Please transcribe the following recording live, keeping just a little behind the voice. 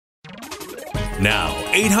Now,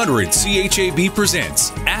 800 CHAB presents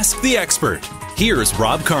Ask the Expert. Here's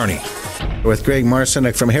Rob Carney. With Greg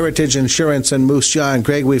Marcyniuk from Heritage Insurance in Moose Jaw. And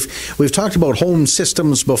Greg, we've talked about home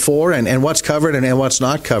systems before and what's covered and what's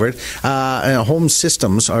not covered. Home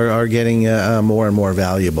systems are getting more and more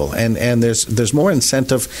valuable, and there's more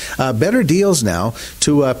incentive, better deals now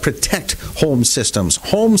to protect home systems.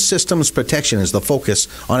 Home systems protection is the focus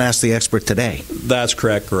on Ask the Expert today. That's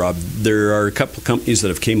correct, Rob. There are a couple of companies that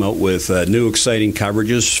have came out with new exciting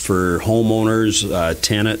coverages for homeowners,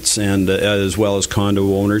 tenants, and as well as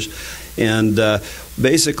condo owners. And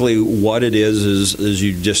basically what it is, as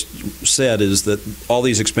you just said, is that all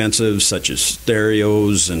these expensive, such as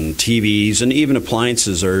stereos and TVs and even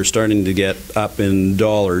appliances, are starting to get up in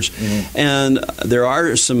dollars. Mm-hmm. And there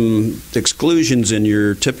are some exclusions in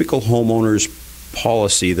your typical homeowner's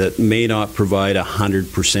policy that may not provide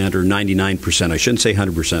 100% or 99%. I shouldn't say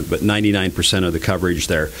 100%, but 99% of the coverage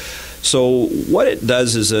there. So what it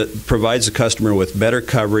does is it provides the customer with better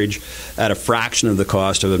coverage at a fraction of the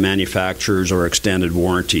cost of a manufacturer's or extended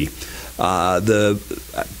warranty. The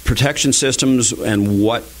protection systems and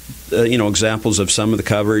what examples of some of the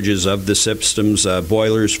coverages of the systems: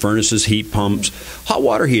 boilers, furnaces, heat pumps, hot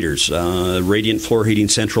water heaters, radiant floor heating,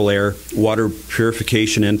 central air, water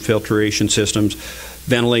purification and filtration systems,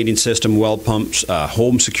 ventilating system, well pumps,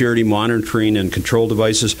 home security monitoring and control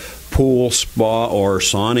devices, pool, spa or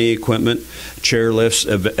sauna equipment, chair lifts,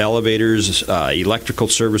 elevators, electrical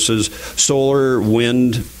services, solar,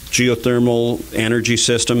 wind, geothermal energy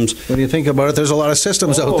systems. When you think about it, there's a lot of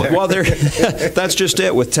systems out there. Well, that's just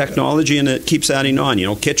it with technology, and it keeps adding on.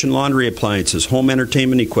 Kitchen laundry appliances, home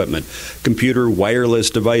entertainment equipment, computer wireless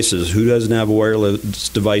devices. Who doesn't have a wireless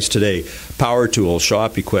device today? Power tools,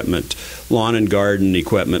 shop equipment, lawn and garden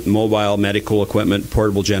equipment, mobile medical equipment,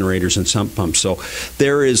 portable generators, and sump pumps. So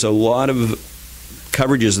there is a lot of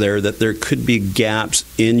coverages there that there could be gaps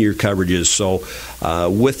in your coverages. So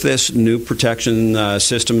with this new protection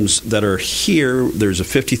systems that are here, there's a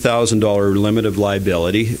 $50,000 limit of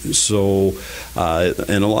liability. So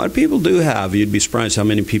and a lot of people do have, you'd be surprised how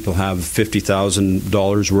many people have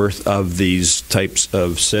 $50,000 worth of these types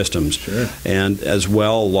of systems. Sure. And as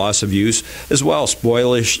well, loss of use, as well,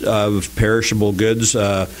 spoilage of perishable goods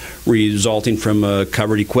resulting from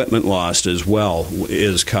covered equipment lost as well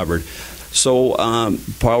is covered. So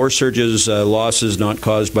power surges, losses not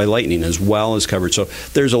caused by lightning as well as covered. So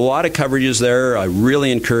there's a lot of coverages there. I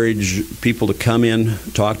really encourage people to come in,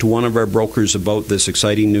 talk to one of our brokers about this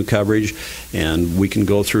exciting new coverage, and we can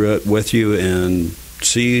go through it with you and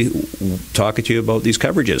talk to you about these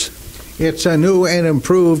coverages. It's a new and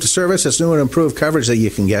improved service. It's new and improved coverage that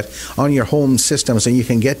you can get on your home systems, and you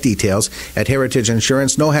can get details at Heritage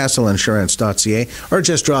Insurance, nohassleinsurance.ca, or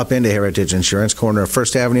just drop into Heritage Insurance, corner of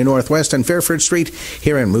 1st Avenue Northwest and Fairford Street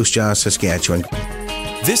here in Moose Jaw, Saskatchewan.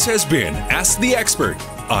 This has been Ask the Expert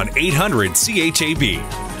on 800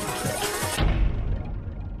 CHAB.